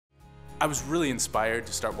I was really inspired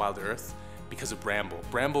to start Wild Earth because of Bramble.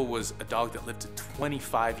 Bramble was a dog that lived to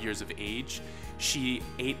 25 years of age. She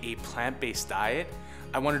ate a plant-based diet.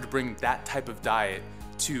 I wanted to bring that type of diet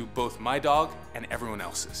to both my dog and everyone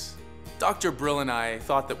else's. Dr. Brill and I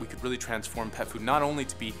thought that we could really transform pet food not only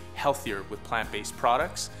to be healthier with plant-based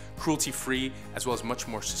products, cruelty-free, as well as much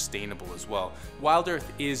more sustainable as well. Wild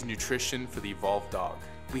Earth is nutrition for the evolved dog.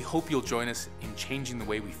 We hope you'll join us in changing the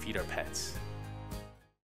way we feed our pets.